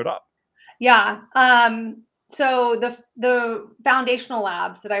 what might have showed up. Yeah. So the foundational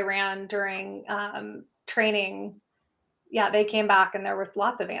labs that I ran during training, yeah, they came back and there was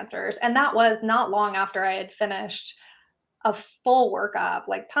lots of answers. And that was not long after I had finished a full workup,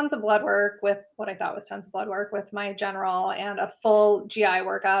 like tons of blood work with what I thought was tons of blood work with my general, and a full GI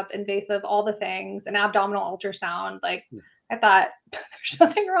workup, invasive, all the things, an abdominal ultrasound. Like Yeah, I thought there's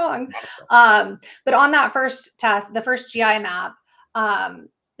nothing wrong. a lot of stuff. But on that first test, the first GI map,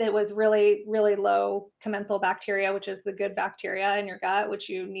 it was really, really low commensal bacteria, which is the good bacteria in your gut, which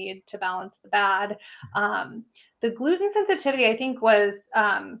you need to balance the bad. Um, the gluten sensitivity, I think, was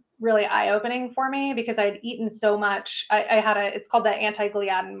really eye-opening for me because I'd eaten so much. I had it's called the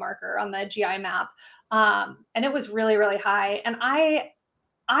anti-gliadin marker on the GI map, and it was really, really high. And I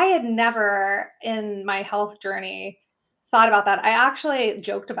had never in my health journey thought about that. I actually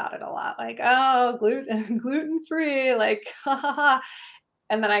joked about it a lot, like, oh, gluten free, like, ha ha ha.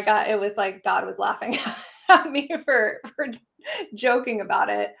 And then it was like God was laughing at me for joking about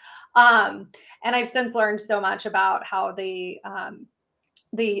it. Um, and I've since learned so much about how the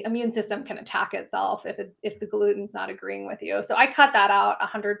immune system can attack itself if the gluten's not agreeing with you. So I cut that out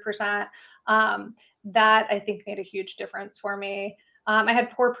 100%. That I think made a huge difference for me. I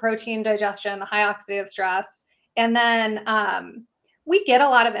had poor protein digestion, high oxidative stress, and then we get a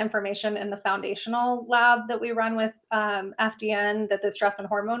lot of information in the foundational lab that we run with FDN, that the stress and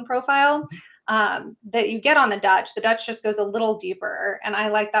hormone profile that you get on the Dutch. The Dutch just goes a little deeper, and I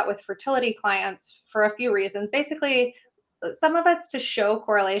like that with fertility clients for a few reasons. Basically, some of it's to show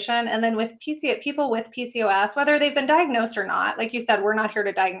correlation, and then with people with PCOS, whether they've been diagnosed or not, like you said, we're not here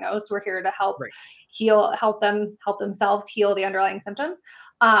to diagnose, we're here to Right. help themselves heal the underlying symptoms.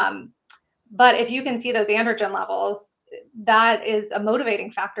 um, but if you can see those androgen levels, that is a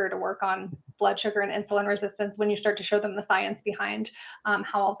motivating factor to work on blood sugar and insulin resistance when you start to show them the science behind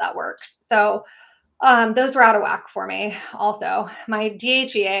how all that works. So those were out of whack for me. Also, my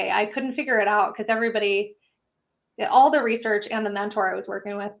DHEA, I couldn't figure it out because all the research and the mentor I was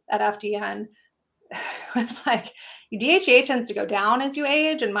working with at FDN was like, DHEA tends to go down as you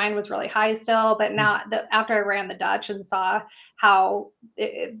age, and mine was really high still. But now, after I ran the Dutch and saw how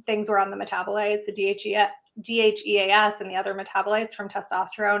things were on the metabolites, the DHEAS and the other metabolites from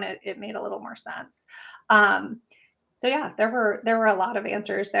testosterone, it made a little more sense. Um, so yeah, there were a lot of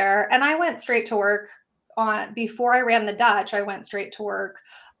answers there, and I went straight to work on before I ran the Dutch. I went straight to work,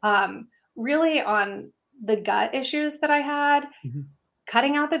 really on the gut issues that I had, Mhm.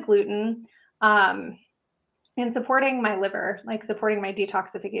 cutting out the gluten, um, and supporting my liver, like supporting my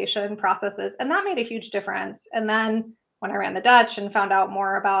detoxification processes. And that made a huge difference. And then when I ran the Dutch and found out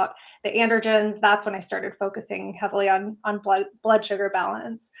more about the androgens, that's when I started focusing heavily on blood sugar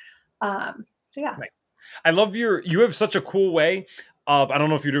balance. So yeah. Nice. I love you have such a cool way of, I don't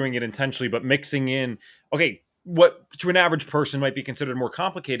know if you're doing it intentionally, but mixing in, okay, what to an average person might be considered more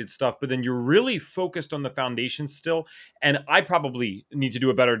complicated stuff, but then you're really focused on the foundation still. And I probably need to do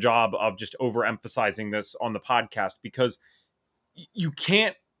a better job of just overemphasizing this on the podcast, because you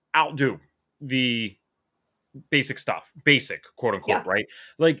can't outdo the basic stuff, basic quote unquote, Yeah. right?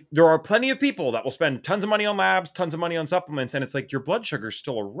 Like there are plenty of people that will spend tons of money on labs, tons of money on supplements, and it's like your blood sugar is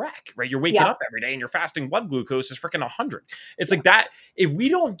still a wreck, right? You're waking Yeah. up every day and your fasting blood glucose is freaking 100. It's Yeah. like that. If we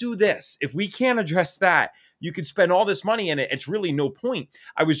don't do this, if we can't address that, you could spend all this money and it's really no point.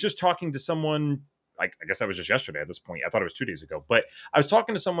 I was just talking to someone. I guess that was just yesterday at this point. I thought it was 2 days ago, but I was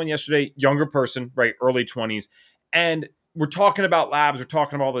talking to someone yesterday, younger person, right, early 20s, and we're talking about labs, we're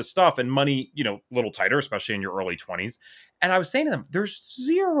talking about all this stuff, and money, a little tighter, especially in your early 20s. And I was saying to them, there's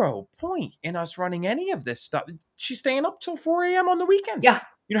 0 point in us running any of this stuff. She's staying up till 4 a.m. on the weekends, Yeah.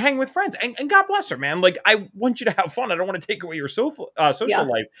 hanging with friends. And God bless her, man. Like, I want you to have fun. I don't want to take away your social Yeah.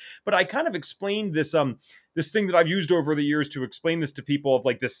 life. But I kind of explained this thing that I've used over the years to explain this to people, of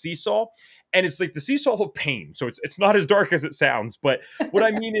like the seesaw. And it's like the seesaw of pain. So it's not as dark as it sounds. But what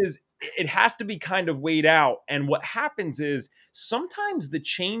I mean is, it has to be kind of weighed out. And what happens is sometimes the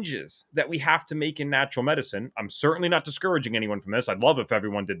changes that we have to make in natural medicine, I'm certainly not discouraging anyone from this. I'd love if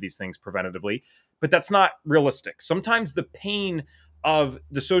everyone did these things preventatively, but that's not realistic. Sometimes the pain of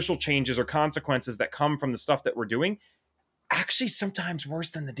the social changes or consequences that come from the stuff that we're doing actually sometimes worse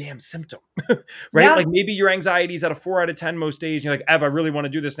than the damn symptom, right? Yeah. Like maybe your anxiety is at a 4 out of 10 most days. And you're like, Ev, I really want to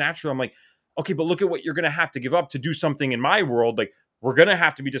do this naturally. I'm like, okay, but look at what you're going to have to give up to do something in my world. Like, we're going to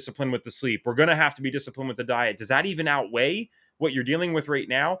have to be disciplined with the sleep. We're going to have to be disciplined with the diet. Does that even outweigh what you're dealing with right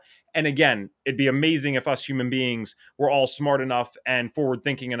now? And again, it'd be amazing if us human beings were all smart enough and forward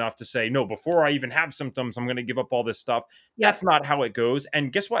thinking enough to say, no, before I even have symptoms, I'm going to give up all this stuff. That's Yep. not how it goes.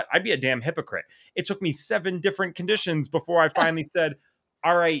 And guess what? I'd be a damn hypocrite. It took me 7 different conditions before I finally said,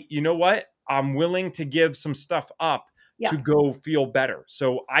 all right, you know what? I'm willing to give some stuff up to Yeah. go feel better.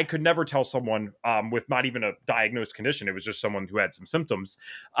 So I could never tell someone with not even a diagnosed condition, it was just someone who had some symptoms,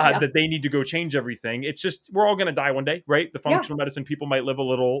 Yeah. that they need to go change everything. It's just, we're all going to die one day, right? The Yeah. functional medicine people might live a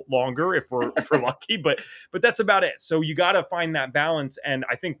little longer if we're lucky, but that's about it. So you got to find that balance. And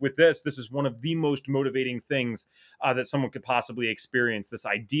I think with this is one of the most motivating things that someone could possibly experience. This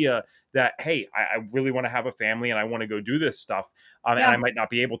idea that, hey, I really want to have a family and I want to go do this stuff, and I Yeah. might not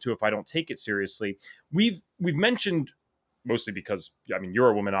be able to if I don't take it seriously. We've mentioned, mostly because, I mean, you're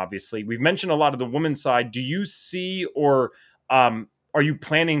a woman, obviously. We've mentioned a lot of the women's side. Do you see, or are you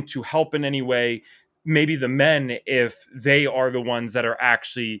planning to help in any way, maybe the men, if they are the ones that are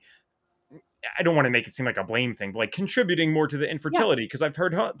actually, I don't want to make it seem like a blame thing, but like contributing more to the Yeah. infertility? Because I've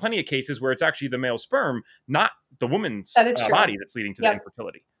heard plenty of cases where it's actually the male sperm, not the woman's That is true. body, that's leading to the Yep.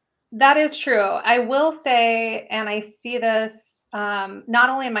 infertility. That is true. I will say, and I see this not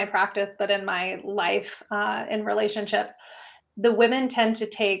only in my practice, but in my life, in relationships, the women tend to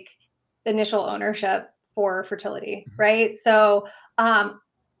take initial ownership for fertility, Mhm. right? So,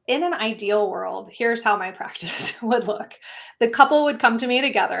 in an ideal world, here's how my practice would look. The couple would come to me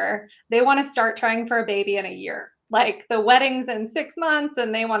together. They want to start trying for a baby in a year. Like the wedding's in 6 months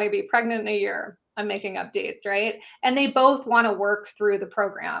and they want to be pregnant in a year. I'm making up dates, right? And they both want to work through the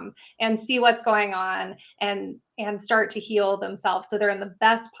program and see what's going on and start to heal themselves so they're in the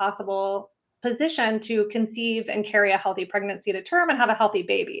best possible position to conceive and carry a healthy pregnancy to term and have a healthy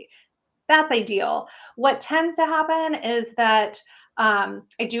baby. That's ideal. What tends to happen is that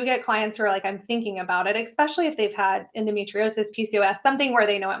I do get clients who are like, I'm thinking about it, especially if they've had endometriosis, PCOS, something where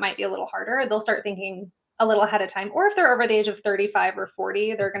they know it might be a little harder. They'll start thinking a little ahead of time. Or if they're over the age of 35 or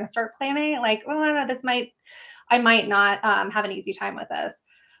 40, they're going to start planning like, oh, no, I might not have an easy time with this.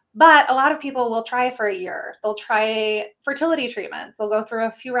 But a lot of people will try for a year. They'll try fertility treatments. They'll go through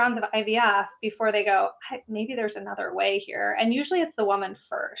a few rounds of IVF before they go, maybe there's another way here. And usually it's the woman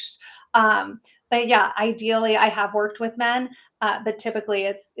first. But yeah, ideally, I have worked with men, but typically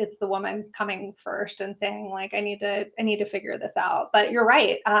it's the woman coming first and saying like, I need to figure this out. But you're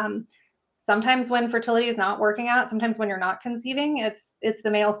right. Sometimes when fertility is not working out, sometimes when you're not conceiving, it's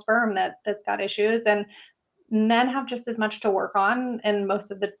the male sperm that's got issues, and men have just as much to work on in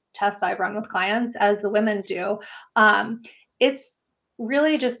most of the tests I've run with clients as the women do. It's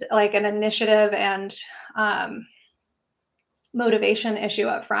really just like an initiative and um, motivation issue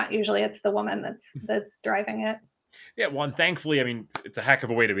up front. Usually, it's the woman that's driving it. Yeah, well, and thankfully, I mean, it's a heck of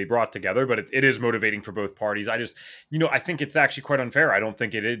a way to be brought together, but it is motivating for both parties. I just, I think it's actually quite unfair. I don't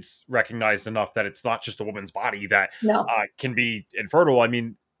think it is recognized enough that it's not just a woman's body that No. can be infertile. I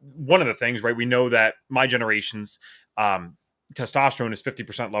mean, one of the things, right? We know that my generation's um, testosterone is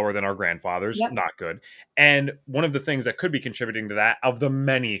 50% lower than our grandfather's. Yep. Not good. And one of the things that could be contributing to that, of the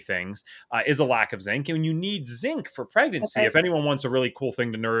many things, is a lack of zinc. And you need zinc for That's pregnancy. If right. anyone wants a really cool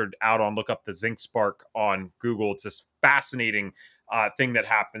thing to nerd out on, look up the zinc spark on Google. It's this fascinating thing that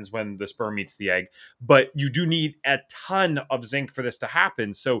happens when the sperm meets the egg. But you do need a ton of zinc for this to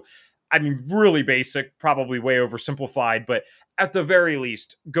happen. So, I mean, really basic, probably way oversimplified, but at the very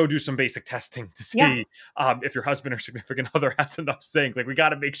least, go do some basic testing to Yeah. see if your husband or significant other has enough zinc. Like, we got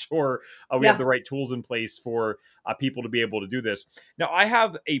to make sure we have Yeah. the right tools in place for people to be able to do this. Now, I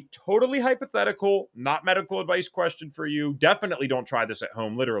have a totally hypothetical, not medical advice question for you. Definitely don't try this at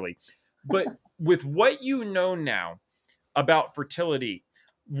home, literally. But with what you know now about fertility,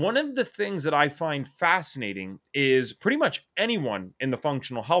 one of the things that I find fascinating is pretty much anyone in the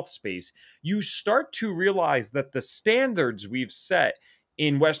functional health space, you start to realize that the standards we've set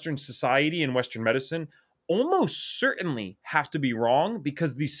in Western society and Western medicine almost certainly have to be wrong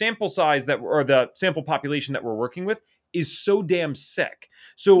because the sample size or the sample population that we're working with is so damn sick.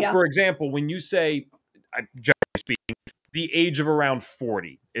 So, Yeah. for example, when you say, generally speaking, the age of around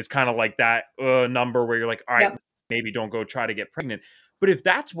 40 is kind of like that number where you're like, all right, Yep. maybe don't go try to get pregnant. But if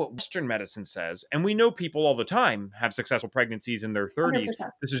that's what Western medicine says, and we know people all the time have successful pregnancies in their 30s, 100%.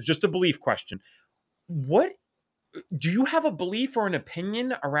 this is just a belief question. What do you have a belief or an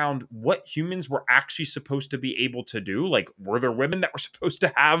opinion around what humans were actually supposed to be able to do? Like, were there women that were supposed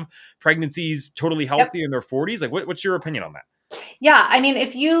to have pregnancies totally Yep. healthy in their 40s? Like, what's your opinion on that? Yeah, I mean,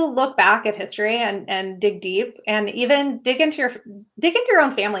 if you look back at history and dig deep and even dig into your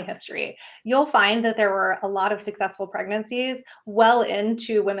own family history, you'll find that there were a lot of successful pregnancies well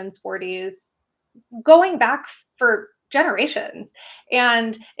into women's 40s, going back for generations.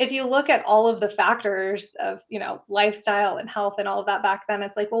 And if you look at all of the factors of, lifestyle and health and all of that back then,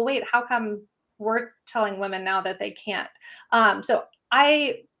 it's like, well, wait, how come we're telling women now that they can't? So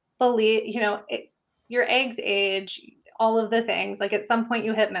I believe, your eggs age, all of the things, like at some point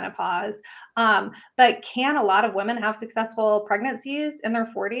you hit menopause. But can a lot of women have successful pregnancies in their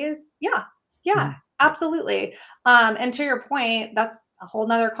 40s? Yeah. Yeah, Mhm. Yeah, absolutely. And to your point, that's a whole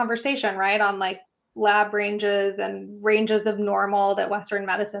nother conversation, right? On like lab ranges and ranges of normal that Western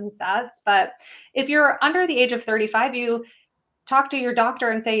medicine sets. But if you're under the age of 35, you talk to your doctor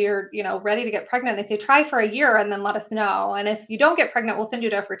and say you're, ready to get pregnant. They say try for a year and then let us know. And if you don't get pregnant, we'll send you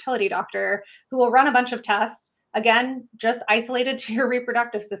to a fertility doctor who will run a bunch of tests, again, just isolated to your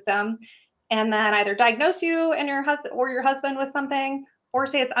reproductive system, and then either diagnose you and your husband with something, or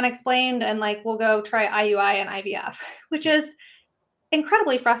say it's unexplained and like we'll go try IUI and IVF, which yeah, is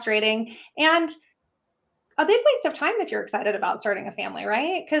incredibly frustrating and a big waste of time if you're excited about starting a family,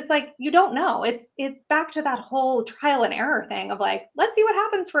 right? Because like you don't know. It's back to that whole trial and error thing of like, let's see what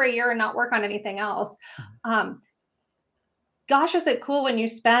happens for a year and not work on anything else. Mhm. Um, Gosh, is it cool when you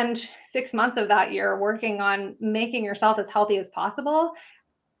spend 6 months of that year working on making yourself as healthy as possible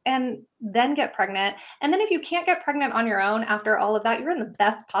and then get pregnant. And then if you can't get pregnant on your own after all of that, you're in the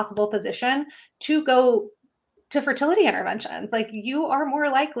best possible position to go to fertility interventions. Like you are more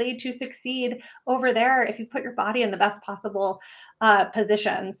likely to succeed over there if you put your body in the best possible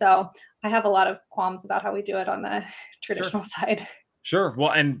position. So I have a lot of qualms about how we do it on the sure. traditional side. Sure. Well,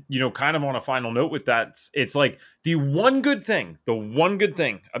 and kind of on a final note with that, it's like the one good thing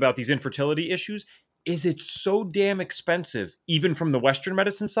about these infertility issues is it's so damn expensive, even from the Western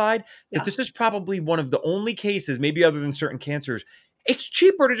medicine side, that Yeah. this is probably one of the only cases, maybe other than certain cancers, it's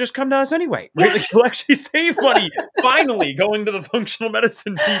cheaper to just come to us anyway, right? Yeah. Like you'll actually save money finally going to the functional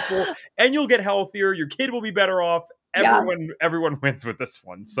medicine people, and you'll get healthier. Your kid will be better off. Yeah. Everyone wins with this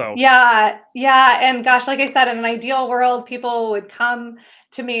one. So Yeah, yeah, and gosh, like I said, in an ideal world, people would come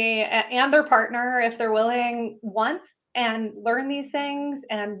to me and their partner if they're willing once and learn these things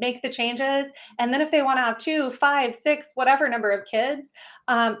and make the changes. And then if they want to have two, five, six, whatever number of kids,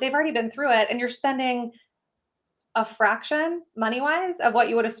 they've already been through it, and you're spending a fraction money wise of what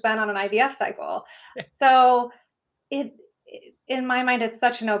you would have spent on an IVF cycle. So in my mind, it's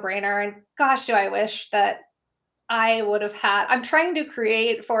such a no brainer. And gosh, do I wish that I would have had. I'm trying to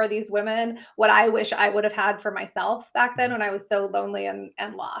create for these women what I wish I would have had for myself back then when I was so lonely and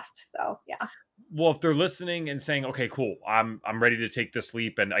lost. So yeah. well, if they're listening and saying, "Okay, cool, I'm ready to take this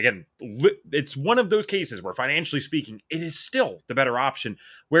leap," and again, it's one of those cases where, financially speaking, it is still the better option.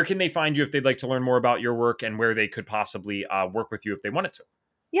 Where can they find you if they'd like to learn more about your work and where they could possibly work with you if they wanted to?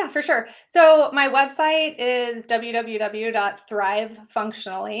 Yeah, for sure. So my website is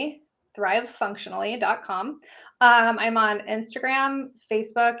www.thrivefunctionally.com. I'm on Instagram,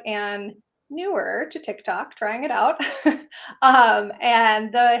 Facebook, and newer to TikTok, trying it out.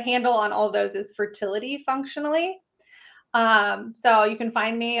 And the handle on all of those is Fertility Functionally. So you can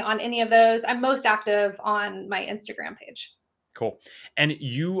find me on any of those. I'm most active on my Instagram page. Cool. And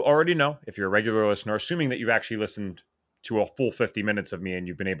you already know, if you're a regular listener, assuming that you've actually listened to a full 50 minutes of me and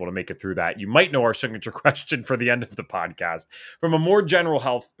you've been able to make it through that, you might know our signature question for the end of the podcast. From a more general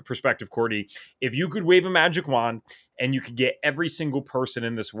health perspective, Courtney, if you could wave a magic wand and you could get every single person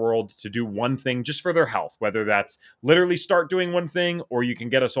in this world to do one thing just for their health, whether that's literally start doing one thing or you can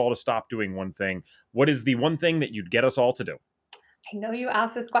get us all to stop doing one thing, what is the one thing that you'd get us all to do? I know you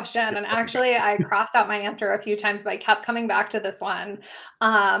asked this question, You're and looking good. actually, I crossed out my answer a few times, but I kept coming back to this one.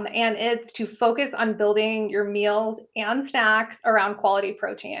 And it's to focus on building your meals and snacks around quality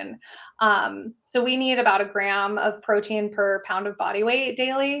protein. So we need about a gram of protein per pound of body weight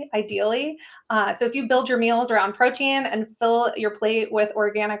daily, ideally. So if you build your meals around protein and fill your plate with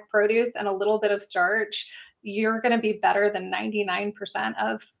organic produce and a little bit of starch, you're going to be better than 99%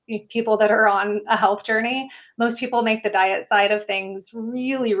 of people that are on a health journey. Most people make the diet side of things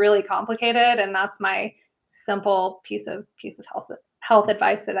really, really complicated, and that's my simple piece of health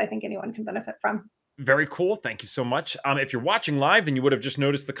advice that I think anyone can benefit from. Very cool. Thank you so much. If you're watching live, then you would have just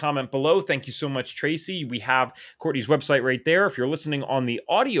noticed the comment below. Thank you so much, Tracy. We have Courtney's website right there. If you're listening on the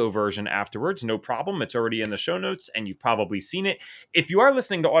audio version afterwards, no problem. It's already in the show notes and you've probably seen it. If you are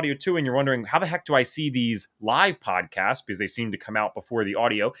listening to audio too and you're wondering, how the heck do I see these live podcasts? Because they seem to come out before the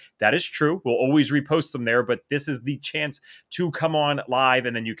audio. That is true. We'll always repost them there, but this is the chance to come on live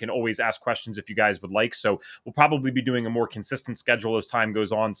and then you can always ask questions if you guys would like. So we'll probably be doing a more consistent schedule as time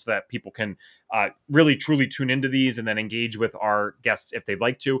goes on so that people can really truly tune into these and then engage with our guests if they'd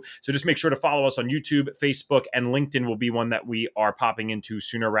like to. So just make sure to follow us on YouTube, Facebook, and LinkedIn will be one that we are popping into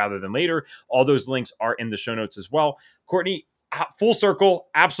sooner rather than later. All those links are in the show notes as well. Courtney, full circle,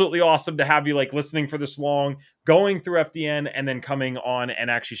 absolutely awesome to have you like listening for this long, going through FDN and then coming on and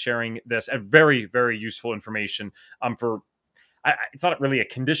actually sharing this very, very useful information for it's not really a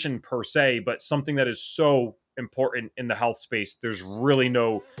condition per se, but something that is so important in the health space. There's really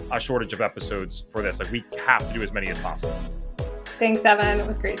no shortage of episodes for this. Like we have to do as many as possible. Thanks, Evan. It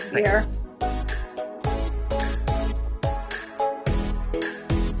was great to be Thanks. here.